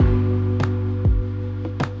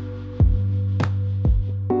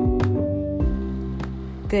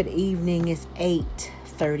Good evening. It's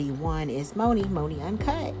 8:31. It's Moni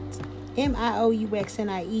Uncut.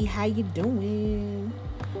 MIOUXNIE. How you doing?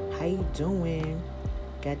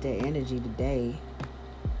 Got that energy today.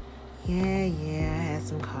 Yeah. I had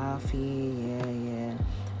some coffee. Yeah.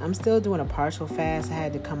 I'm still doing a partial fast. I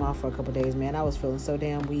had to come off for a couple days, man. I was feeling so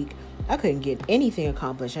damn weak. I couldn't get anything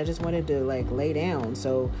accomplished. I just wanted to lay down.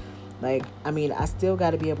 So I still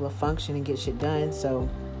got to be able to function and get shit done. So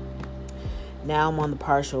now I'm on the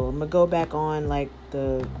partial. I'm going to go back on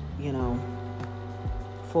the,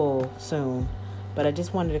 full soon. But I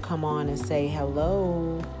just wanted to come on and say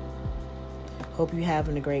hello. Hope you're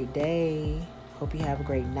having a great day. Hope you have a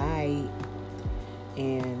great night.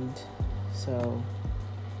 And so,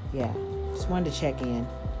 yeah, just wanted to check in.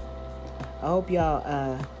 I hope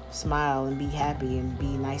y'all smile and be happy and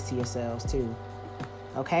be nice to yourselves too.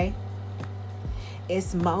 Okay?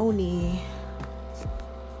 It's Moni.